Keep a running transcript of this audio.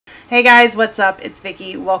Hey guys, what's up? It's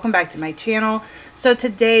Vicky. Welcome back to my channel. So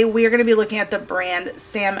today we are going to be looking at the brand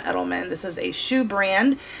Sam Edelman. This is a shoe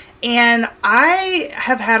brand, and I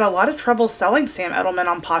have had a lot of trouble selling Sam Edelman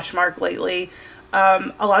on Poshmark lately.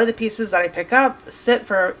 A lot of the pieces that I pick up sit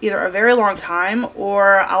for either a very long time,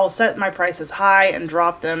 or I'll set my prices high and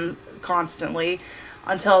drop them constantly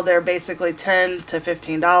until they're basically $10 to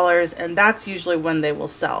 $15, and that's usually when they will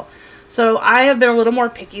sell. So I have been a little more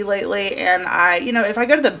picky lately, and if I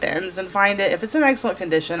go to the bins and find it, if it's in excellent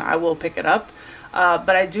condition, I will pick it up. But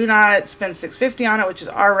I do not spend $6.50 on it, which is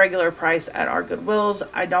our regular price at our Goodwills.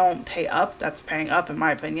 I don't pay up. That's paying up in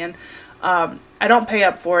my opinion. I don't pay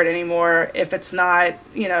up for it anymore if it's not,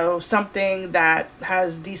 something that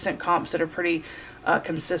has decent comps that are pretty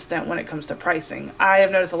consistent when it comes to pricing. I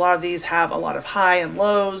have noticed a lot of these have a lot of high and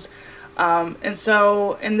lows. And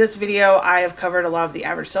so in this video, I have covered a lot of the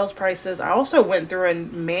average sales prices. I also went through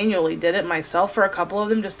and manually did it myself for a couple of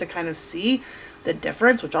them just to kind of see the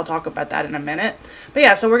difference, which I'll talk about that in a minute. But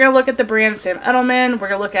yeah, so we're going to look at the brand Sam Edelman. We're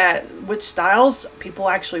going to look at which styles people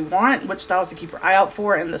actually want, which styles to keep your eye out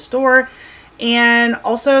for in the store. And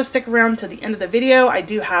also stick around to the end of the video. I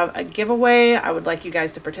do have a giveaway I would like you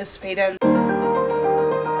guys to participate in.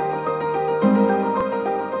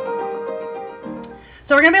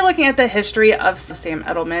 So we're going to be looking at the history of Sam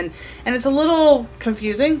Edelman, and it's a little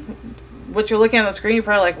confusing. What you're looking at on the screen, you're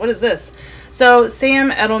probably like, what is this? So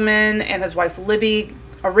Sam Edelman and his wife Libby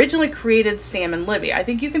originally created Sam and Libby. I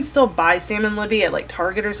think you can still buy Sam and Libby at like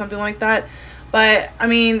Target or something like that. But I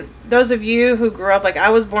mean, those of you who grew up, like I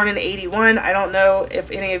was born in '81. I don't know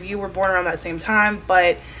if any of you were born around that same time,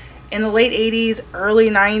 but in the late 80s, early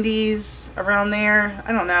 90s, around there,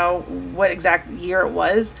 I don't know what exact year it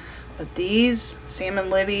was, but these Sam and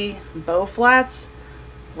Libby bow flats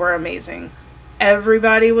were amazing.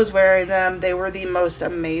 Everybody was wearing them. They were the most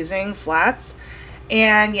amazing flats.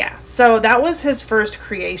 And yeah, so that was his first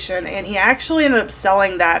creation, and he actually ended up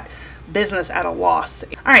selling that business at a loss. All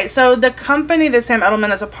right, so the company that Sam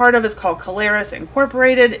Edelman is a part of is called Caleres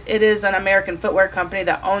Incorporated. It is an American footwear company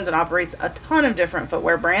that owns and operates a ton of different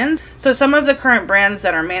footwear brands. So some of the current brands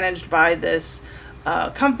that are managed by this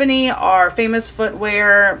company are Famous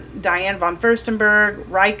Footwear, Diane von Furstenberg,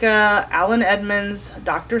 Rika, Allen Edmonds,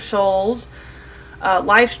 Dr. Scholl's,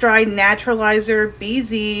 Lifestride, Naturalizer,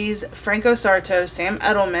 BZ's, Franco Sarto, Sam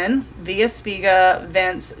Edelman, Via Spiga,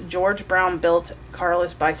 Vince, George Brown Built,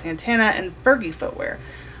 Carlos by Santana, and Fergie Footwear.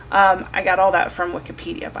 I got all that from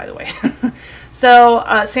Wikipedia, by the way. So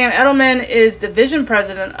Sam Edelman is division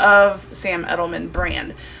president of Sam Edelman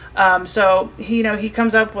brand. So he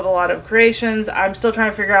comes up with a lot of creations. I'm still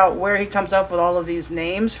trying to figure out where he comes up with all of these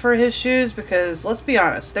names for his shoes, because let's be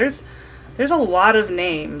honest, there's a lot of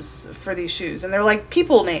names for these shoes, and they're like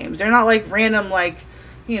people names. They're not like random, like,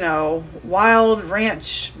 Wild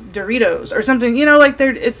Ranch Doritos or something, like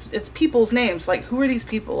it's people's names. Like, who are these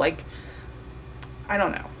people? Like, I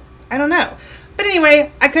don't know. But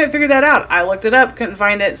anyway, I couldn't figure that out. I looked it up, couldn't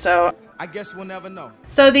find it, so I guess we'll never know.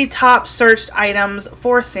 So the top searched items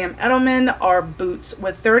for Sam Edelman are boots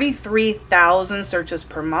with 33,000 searches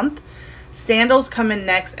per month. Sandals come in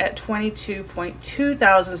next at 22.2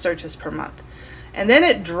 thousand searches per month. And then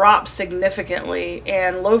it drops significantly,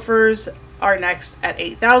 and loafers are next at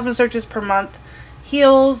 8,000 searches per month.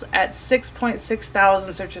 Heels at 6.6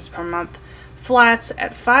 thousand searches per month. Flats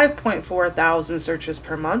at 5.4 thousand searches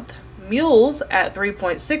per month. Mules at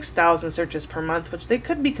 3.6 thousand searches per month, which they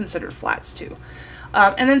could be considered flats too.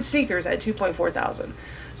 And then sneakers at 2.4 thousand.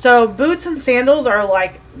 So boots and sandals are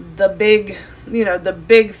like the big, the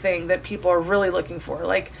big thing that people are really looking for.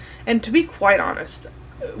 Like, and to be quite honest,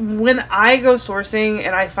 when I go sourcing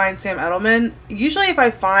and I find Sam Edelman, usually if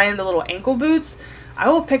I find the little ankle boots, I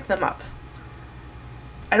will pick them up.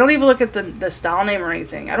 I don't even look at the style name or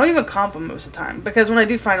anything. I don't even comp them most of the time, because when I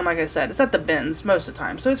do find them, like I said, it's at the bins most of the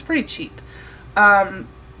time, so it's pretty cheap. But I'm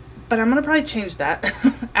going to probably change that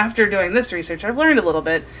after doing this research. I've learned a little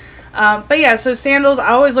bit. But yeah, so sandals,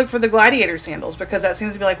 I always look for the Gladiator sandals, because that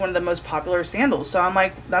seems to be like one of the most popular sandals. So I'm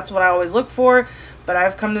like, that's what I always look for. But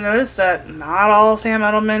I've come to notice that not all Sam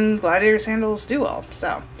Edelman Gladiator sandals do well.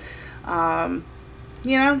 So,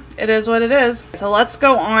 it is what it is. So let's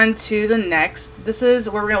go on to the next. This is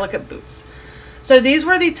where we're going to look at boots. So these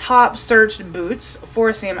were the top searched boots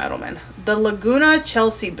for Sam Edelman. The Laguna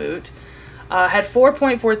Chelsea boot had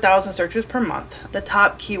 4.4 thousand searches per month. The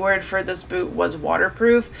top keyword for this boot was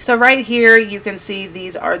waterproof. So right here you can see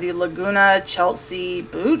these are the Laguna Chelsea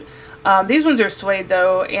boot. These ones are suede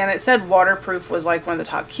though, and it said waterproof was like one of the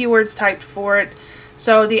top keywords typed for it.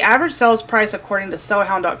 So the average sales price according to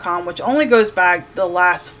sellhound.com, which only goes back the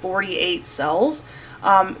last 48 sells,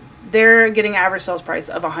 they're getting average sales price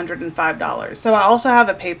of $105. So I also have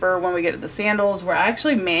a paper when we get to the sandals where I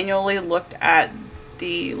actually manually looked at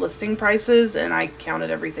the listing prices and I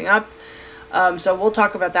counted everything up. So we'll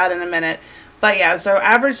talk about that in a minute. But yeah, so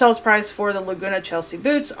average sales price for the Laguna Chelsea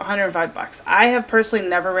boots, $105. I have personally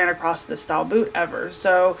never ran across this style boot ever.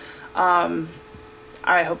 So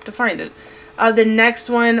I hope to find it. The next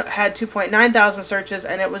one had 2.9 thousand searches,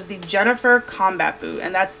 and it was the Jennifer Combat Boot,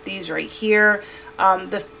 and that's these right here.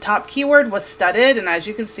 The top keyword was studded, and as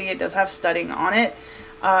you can see, it does have studding on it.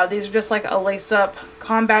 These are just like a lace-up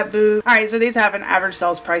combat boot. All right, so these have an average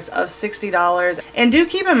sales price of $60. And do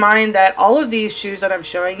keep in mind that all of these shoes that I'm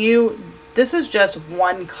showing you, this is just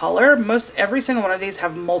one color. Every single one of these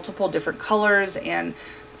have multiple different colors, and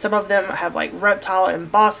some of them have like reptile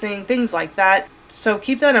embossing, things like that. So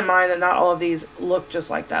keep that in mind that not all of these look just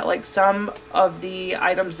like that. Like some of the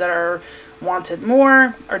items that are wanted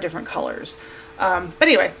more are different colors. But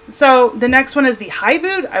anyway, so the next one is the high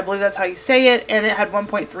boot. I believe that's how you say it. And it had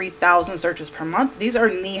 1.3 thousand searches per month. These are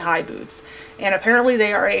knee-high boots. And apparently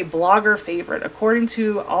they are a blogger favorite, according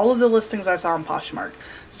to all of the listings I saw on Poshmark.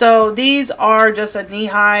 So these are just a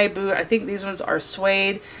knee-high boot. I think these ones are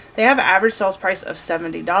suede. They have an average sales price of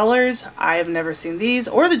 $70. I have never seen these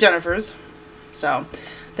or the Jennifers. So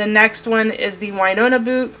the next one is the Winona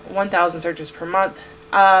boot, 1,000 searches per month.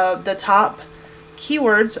 The top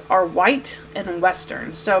keywords are white and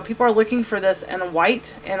western, so people are looking for this in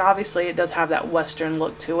white, and obviously it does have that western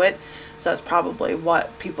look to it, so that's probably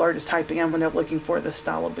what people are just typing in when they're looking for this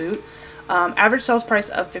style of boot. Average sales price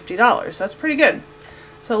of $50, so that's pretty good.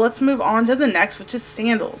 So let's move on to the next, which is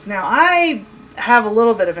sandals. Now I have a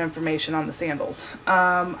little bit of information on the sandals.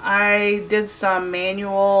 I did some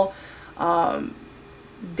manual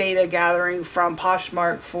data gathering from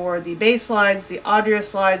Poshmark for the base slides, the Adria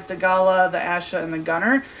slides, the Gala, the Asha, and the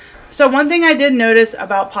Gunner. So one thing I did notice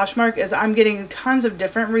about Poshmark is I'm getting tons of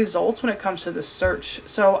different results when it comes to the search.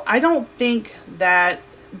 So I don't think that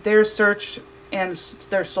their search and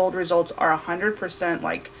their sold results are 100%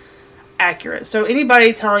 like accurate. So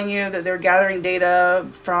anybody telling you that they're gathering data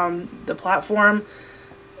from the platform,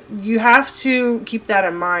 you have to keep that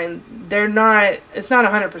in mind. It's not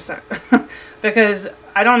 100% because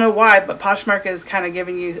I don't know why, but Poshmark is kind of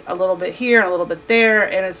giving you a little bit here and a little bit there,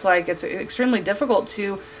 and it's like it's extremely difficult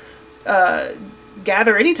to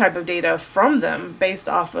gather any type of data from them based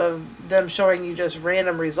off of them showing you just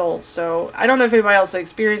random results. So I don't know if anybody else has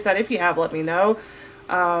experienced that. If you have, let me know.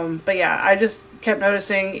 But yeah, I just kept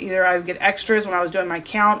noticing either I would get extras when I was doing my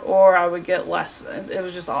count or I would get less. It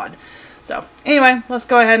was just odd. So anyway, let's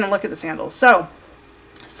go ahead and look at the sandals. So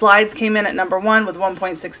slides came in at number 1 with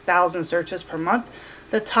 1.6 thousand searches per month.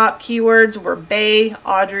 The top keywords were Bay,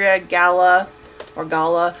 Adria, Gala,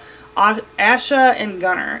 Asha, and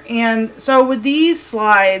Gunner. And so with these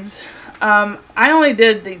slides, I only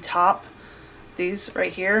did the top, these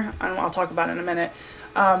right here. I'll talk about it in a minute.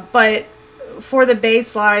 But for the Bay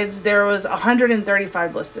slides, there was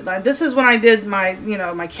 135 listed. Now, this is when I did my,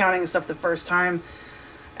 my counting and stuff the first time.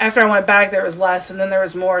 After I went back, there was less, and then there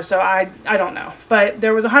was more, so I don't know. But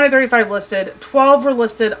there was 135 listed. 12 were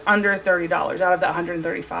listed under $30 out of that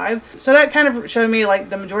 135. So that kind of showed me, like,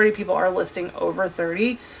 the majority of people are listing over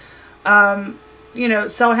 30.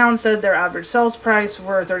 Sellhound said their average sales price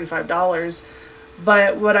were $35.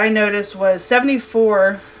 But what I noticed was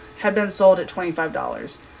 74 had been sold at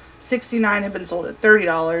 $25. 69 had been sold at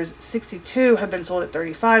 $30. 62 had been sold at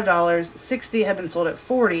 $35. 60 had been sold at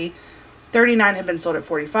 $40. 39 had been sold at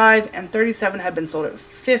 $45, and 37 had been sold at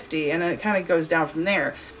 $50, and then it kind of goes down from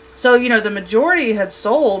there. So, the majority had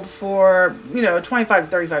sold for, $25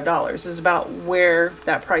 to $35 is about where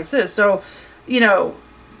that price is. So,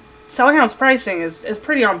 Sellhound's pricing is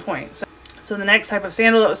pretty on point. So the next type of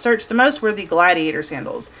sandal that was searched the most were the gladiator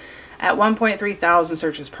sandals at 1.3 thousand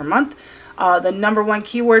searches per month. The number 1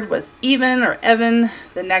 keyword was even or Evan.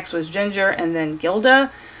 The next was ginger, and then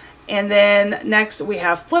Gilda. And then next we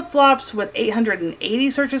have flip-flops with 880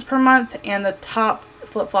 searches per month, and the top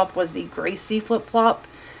flip-flop was the Gracie flip-flop.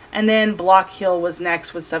 And then Block Heel was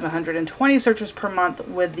next with 720 searches per month,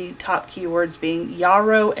 with the top keywords being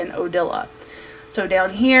Yarrow and Odilla. So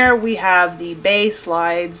down here we have the Bay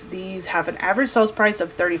slides. These have an average sales price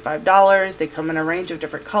of $35. They come in a range of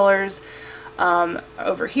different colors.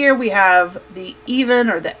 Over here we have the even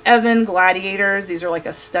or the Evan gladiators. These are like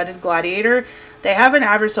a studded gladiator. They have an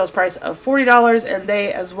average sales price of $40, and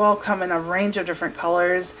they as well come in a range of different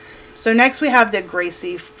colors. So next we have the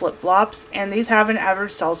Gracie flip-flops, and these have an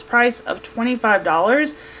average sales price of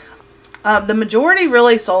 $25. The majority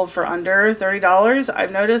really sold for under $30,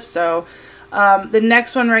 I've noticed. So The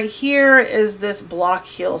next one right here is this block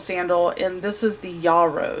heel sandal, and this is the Yaw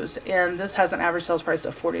Rose, and this has an average sales price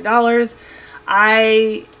of $40.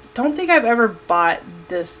 I don't think I've ever bought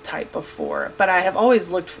this type before, but I have always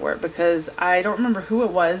looked for it because I don't remember who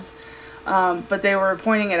it was, but they were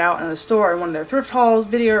pointing it out in a store in one of their thrift hauls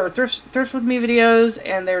video or thrift with me videos,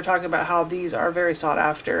 and they were talking about how these are very sought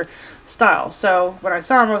after style. So when I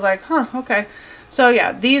saw them, I was like, huh, okay. So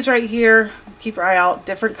yeah, these right here, keep your eye out,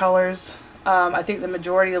 different colors. I think the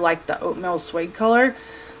majority like the oatmeal suede color.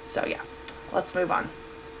 So yeah, let's move on.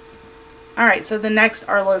 All right, so the next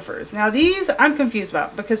are loafers. Now these I'm confused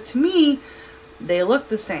about because to me, they look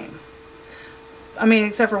the same. I mean,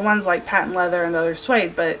 except for one's like patent leather and the other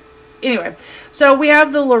suede, but anyway. So we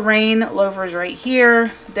have the Lorraine loafers right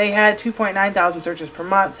here. They had 2.9 thousand searches per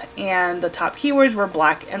month, and the top keywords were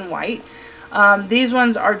black and white. These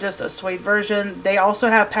ones are just a suede version. They also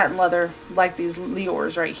have patent leather like these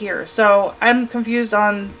Leors right here. So I'm confused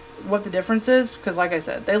on what the difference is because like I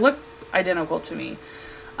said, they look identical to me.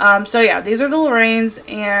 So yeah, these are the Lorraines,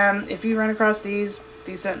 and if you run across these,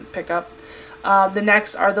 decent pickup. The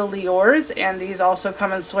next are the Leors, and these also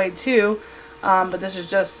come in suede too, but this is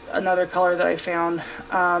just another color that I found.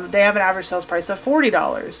 They have an average sales price of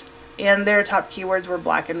 $40, and their top keywords were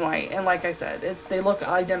black and white, and like I said, they look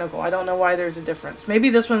identical. I don't know why there's a difference. Maybe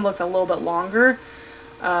this one looks a little bit longer,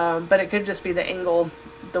 but it could just be the angle,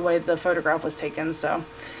 the way the photograph was taken. So,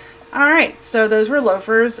 alright, so those were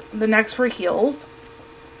loafers. The next were heels.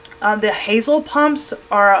 The Hazel pumps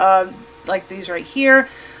are like these right here.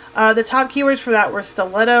 The top keywords for that were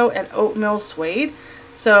stiletto and oatmeal suede.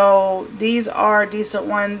 So these are a decent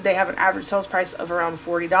one. They have an average sales price of around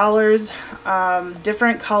 $40.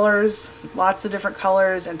 Different colors, lots of different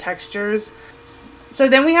colors and textures. So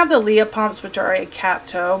then we have the Leah pumps, which are a cap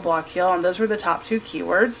toe block heel, and those were the top two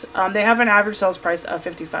keywords. They have an average sales price of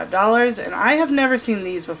 $55, and I have never seen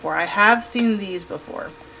these before. I have seen these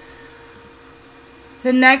before.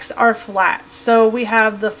 The next are flats. So we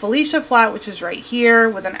have the Felicia flat, which is right here,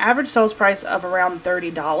 with an average sales price of around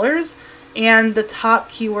 $30. And the top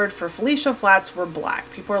keyword for Felicia flats were black.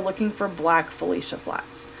 People are looking for black Felicia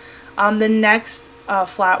flats. The next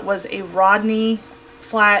flat was a Rodney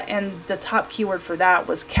flat, and the top keyword for that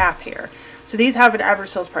was calf hair. So these have an average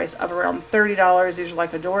sales price of around $30. These are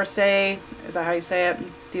like a Dorsey. Is that how you say it?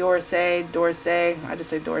 Dorsey. I just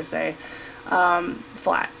say Dorsey.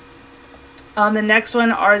 Flat. The next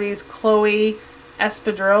one are these Chloe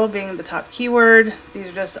espadrille being the top keyword. These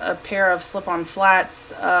are just a pair of slip-on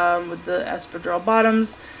flats with the espadrille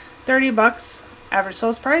bottoms. $30 average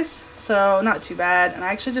sales price, so not too bad. And I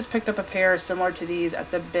actually just picked up a pair similar to these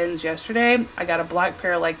at the bins yesterday. I got a black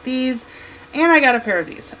pair like these, and I got a pair of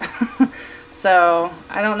these. So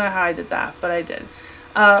I don't know how I did that, but I did.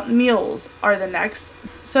 Mules are the next.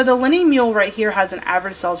 So the Lenny mule right here has an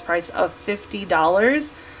average sales price of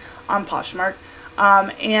 $50 on Poshmark.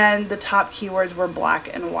 And the top keywords were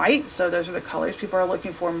black and white, so those are the colors people are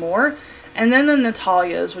looking for more. And then the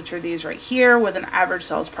Natalias, which are these right here, with an average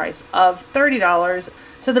sales price of $30.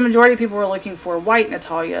 So the majority of people were looking for white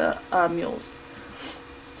Natalia mules.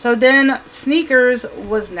 So then sneakers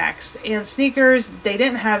was next, and sneakers, they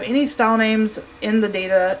didn't have any style names in the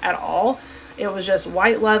data at all. It was just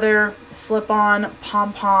white leather, slip-on,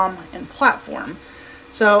 pom-pom, and platform.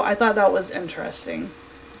 So I thought that was interesting.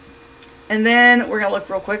 And then we're going to look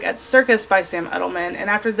real quick at Circus by Sam Edelman. And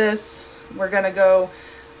after this, we're going to go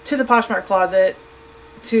to the Poshmark closet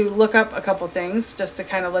to look up a couple things just to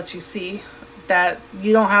kind of let you see that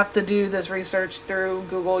you don't have to do this research through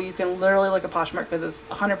Google. You can literally look at Poshmark because it's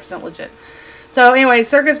 100% legit. So anyway,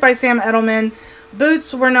 Circus by Sam Edelman.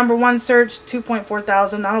 Boots were #1 searched, 2.4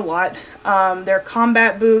 thousand, not a lot. Their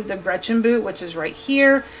combat boot, the Gretchen boot, which is right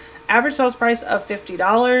here, average sales price of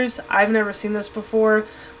 $50. I've never seen this before,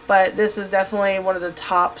 but this is definitely one of the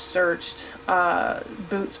top searched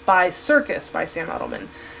boots by Circus by Sam Edelman.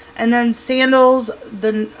 And then sandals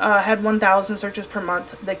had 1,000 searches per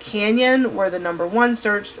month. The Canyon were the #1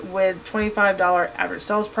 searched with $25 average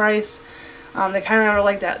sales price. They kind of are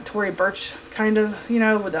like that Tory Burch kind of, you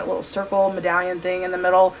know, with that little circle medallion thing in the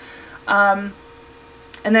middle. And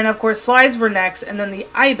then, of course, slides were next. And then the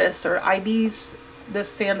Ibis, or Ibis, this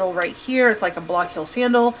sandal right here, it's like a block heel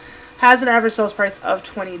sandal, has an average sales price of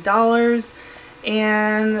 $20.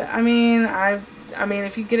 And, I mean,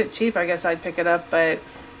 if you get it cheap, I guess I'd pick it up. But,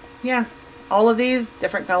 yeah, all of these,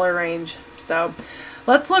 different color range. So,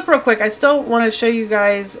 let's look real quick. I still want to show you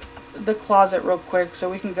guys the closet real quick so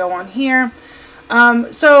we can go on here.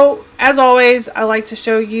 So as always, I like to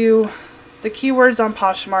show you the keywords on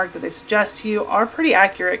Poshmark that they suggest to you are pretty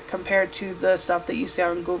accurate compared to the stuff that you see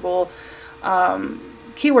on Google.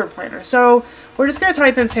 keyword planner. So we're just going to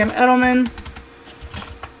type in Sam Edelman.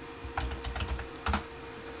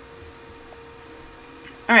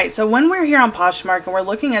 All right, so when we're here on Poshmark and we're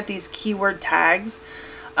looking at these keyword tags,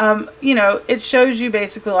 you know, it shows you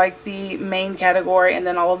basically like the main category and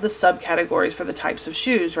then all of the subcategories for the types of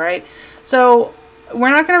shoes, right? So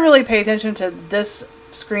we're not going to really pay attention to this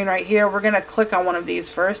screen right here. We're going to click on one of these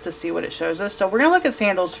first to see what it shows us. So we're going to look at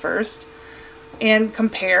sandals first and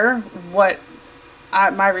compare what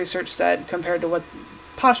my research said compared to what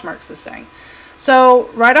Poshmark's is saying. So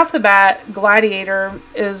right off the bat, Gladiator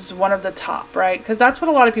is one of the top, right? Because that's what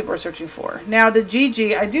a lot of people are searching for. Now the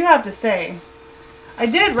GG, I do have to say, I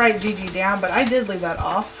did write GG down, but I did leave that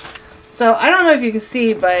off. So I don't know if you can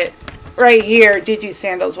see, but right here, GG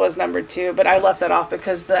Sandals was number 2, but I left that off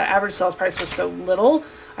because the average sales price was so little.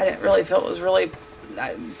 I didn't really feel it was really,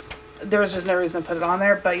 there was just no reason to put it on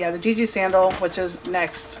there. But yeah, the GG Sandal, which is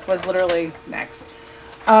next, was literally next.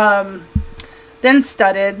 Then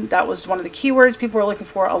studded, that was one of the keywords people were looking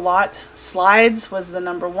for a lot. Slides was the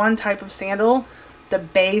number 1 type of sandal. The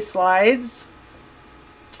bay slides.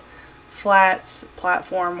 Flats,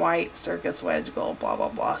 platform, white, circus, wedge, gold, blah, blah,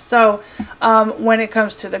 blah. So when it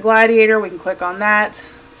comes to the Gladiator, we can click on that.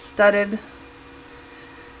 Studded.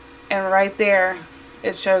 And right there,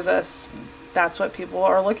 it shows us that's what people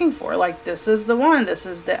are looking for. Like, this is the one. This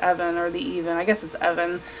is the Evan or the Even. I guess it's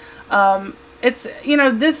Evan. It's, you know,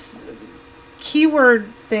 this keyword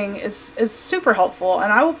thing is super helpful,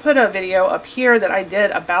 and I will put a video up here that I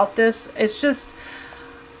did about this. It's just,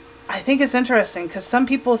 I think it's interesting because some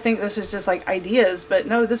people think this is just like ideas, but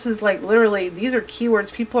no, this is like literally, these are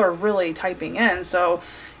keywords people are really typing in. So,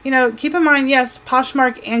 you know, keep in mind, yes,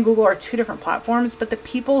 Poshmark and Google are 2 different platforms, but the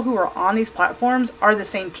people who are on these platforms are the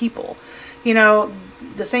same people. You know,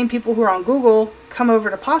 the same people who are on Google come over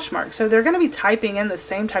to Poshmark. So they're going to be typing in the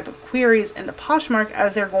same type of queries into Poshmark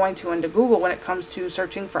as they're going to into Google when it comes to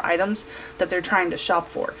searching for items that they're trying to shop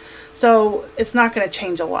for. So it's not going to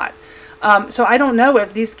change a lot. So I don't know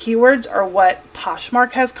if these keywords are what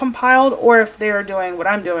Poshmark has compiled or if they're doing what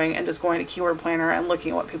I'm doing and just going to Keyword Planner and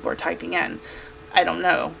looking at what people are typing in. I don't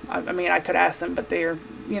know. I mean, I could ask them, but they're,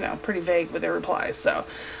 you know, pretty vague with their replies. So,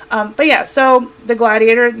 but yeah, so the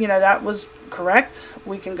Gladiator, you know, that was correct.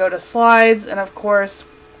 We can go to slides, and of course,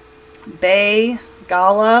 Bay,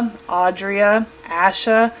 Gala, Audria,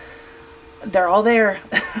 Asha, they're all there.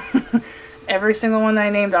 Every single one that I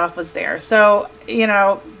named off was there. So, you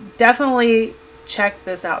know, definitely check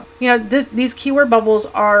this out. You know, these keyword bubbles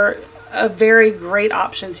are a very great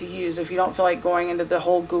option to use if you don't feel like going into the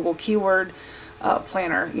whole Google keyword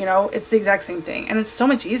planner. You know, it's the exact same thing, and it's so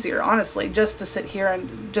much easier, honestly, just to sit here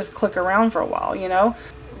and just click around for a while. You know,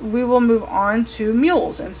 we will move on to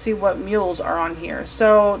mules and see what mules are on here.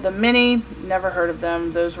 So the mini, never heard of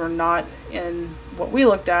them. Those were not in what we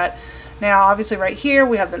looked at. Now, obviously right here,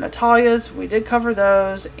 we have the Natalias. We did cover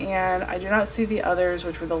those, and I do not see the others,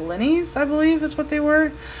 which were the Linnies, I believe is what they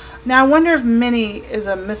were. Now, I wonder if mini is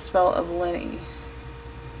a misspell of Linny.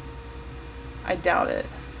 I doubt it.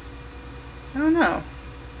 I don't know.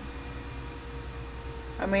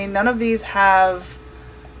 I mean, none of these have...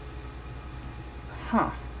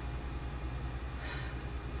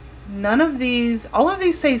 None of these... All of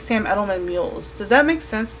these say Sam Edelman mules. Does that make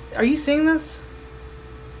sense? Are you seeing this?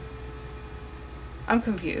 I'm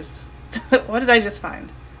confused. What did I just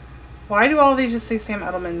find? Why do all of these just say Sam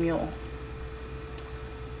Edelman mule?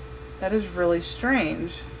 That is really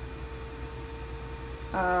strange.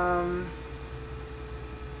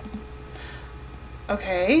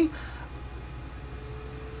 Okay.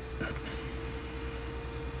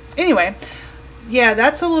 Anyway, yeah,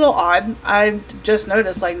 that's a little odd. I just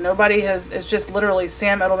noticed, like, nobody has, it's just literally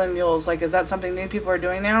Sam Edelman mules. Like, is that something new people are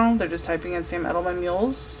doing now? They're just typing in Sam Edelman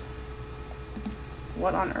mules?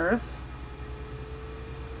 What on earth?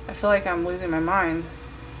 I feel like I'm losing my mind.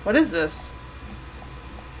 What is this?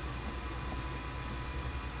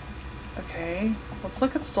 Okay, let's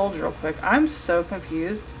look at sold real quick. I'm so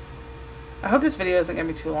confused. I hope this video isn't going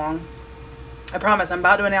to be too long. I promise, I'm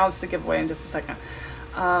about to announce the giveaway in just a second.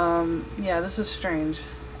 Yeah, this is strange.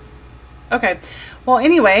 Okay, well,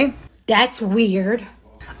 anyway. That's weird.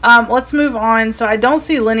 Let's move on. So I don't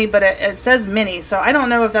see Lenny, but it says Mini. So I don't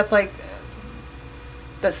know if that's like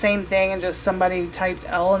the same thing and just somebody typed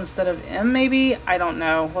L instead of M, maybe? I don't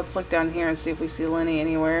know. Let's look down here and see if we see Lenny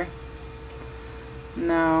anywhere.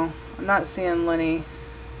 No, I'm not seeing Lenny.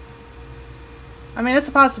 I mean, it's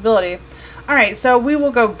a possibility. All right, so we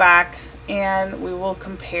will go back and we will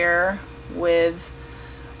compare with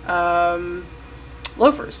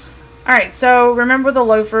loafers. All Alright, so remember the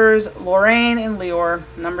loafers, Lorraine and Lior,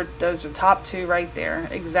 those are top two right there.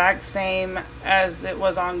 Exact same as it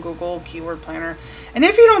was on Google Keyword Planner. And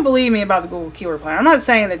if you don't believe me about the Google Keyword Planner, I'm not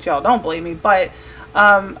saying that y'all don't believe me, but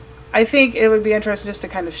I think it would be interesting just to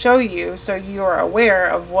kind of show you so you are aware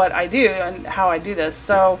of what I do and how I do this.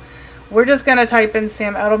 So we're just going to type in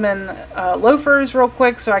Sam Edelman loafers real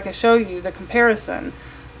quick so I can show you the comparison.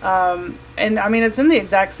 And I mean, it's in the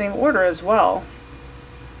exact same order as well.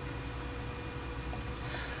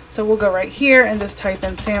 So we'll go right here and just type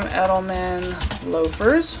in Sam Edelman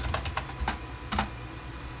loafers.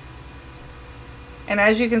 And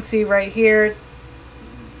as you can see right here,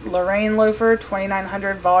 Lorraine loafer,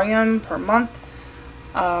 2,900 volume per month.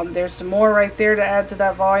 There's some more right there to add to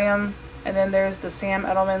that volume. And then there's the Sam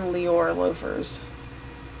Edelman Lior loafers.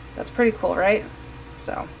 That's pretty cool, right?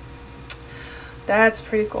 So that's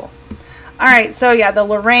pretty cool. Alright, so yeah, the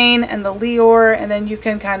Lorraine and the Lior, and then you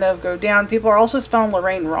can kind of go down. People are also spelling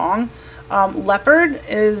Lorraine wrong. Leopard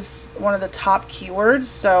is one of the top keywords,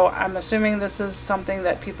 so I'm assuming this is something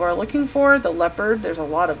that people are looking for. The leopard, there's a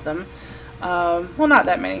lot of them. Well, not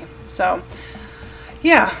that many. So,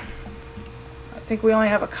 yeah. I think we only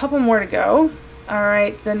have a couple more to go.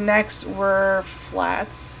 Alright, the next were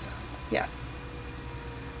flats. Yes.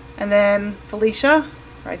 And then Felicia,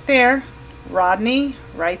 right there. Rodney,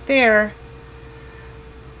 right there.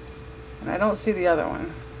 And I don't see the other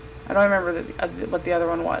one. I don't remember what the other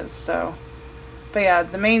one was. So, but yeah,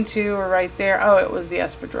 the main two are right there. Oh, it was the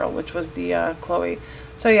espadrille, which was the Chloe.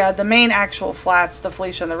 So yeah, the main actual flats, the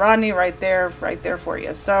Felicia and the Rodney, right there for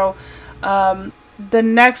you. So the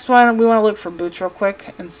next one, we want to look for boots real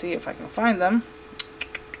quick and see if I can find them.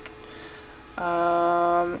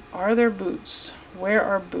 Are there boots? Where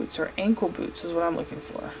are boots? Or ankle boots is what I'm looking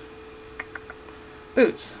for.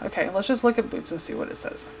 Boots. Okay, let's just look at boots and see what it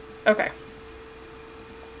says. Okay.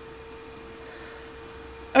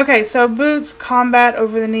 Okay, so boots, combat,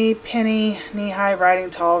 over the knee, penny, knee high,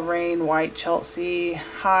 riding tall, rain, white, Chelsea,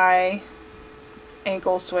 high,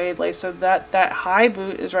 ankle, suede, lace. So that high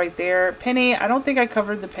boot is right there. Penny, I don't think I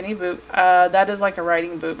covered the penny boot. That is like a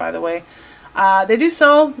riding boot, by the way. They do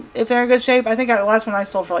sell if they're in good shape. I think the last one I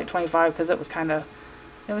sold for like 25 because it was kind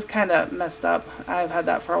of messed up. I've had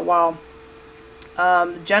that for a while.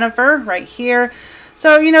 Jennifer right here.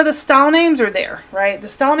 So, you know, the style names are there, right? The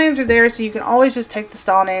style names are there, so you can always just take the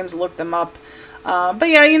style names, look them up. But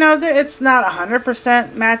yeah, you know, it's not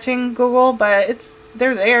 100% matching Google, but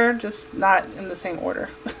they're there, just not in the same order.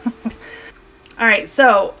 All right,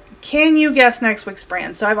 so can you guess next week's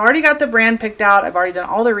brand? So I've already got the brand picked out. I've already done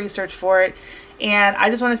all the research for it, and I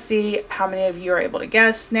just want to see how many of you are able to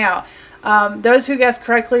guess. Now, those who guess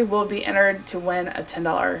correctly will be entered to win a $10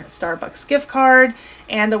 Starbucks gift card,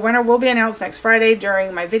 and the winner will be announced next Friday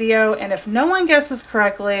during my video. And if no one guesses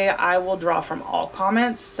correctly, I will draw from all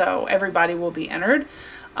comments, so everybody will be entered,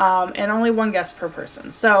 and only one guess per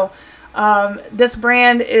person. So this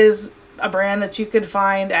brand is a brand that you could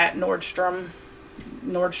find at Nordstrom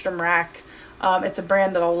Rack. It's a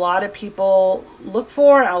brand that a lot of people look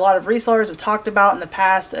for, and a lot of resellers have talked about in the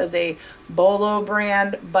past as a Bolo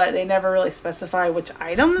brand, but they never really specify which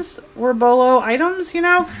items were Bolo items, you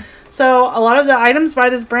know? So a lot of the items by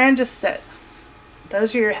this brand just sit.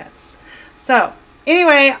 Those are your hits. So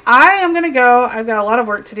anyway, I am going to go. I've got a lot of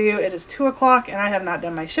work to do. It is 2 o'clock and I have not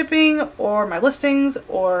done my shipping or my listings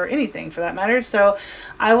or anything for that matter. So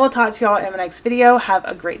I will talk to y'all in my next video. Have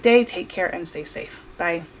a great day. Take care and stay safe.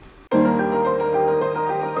 Bye.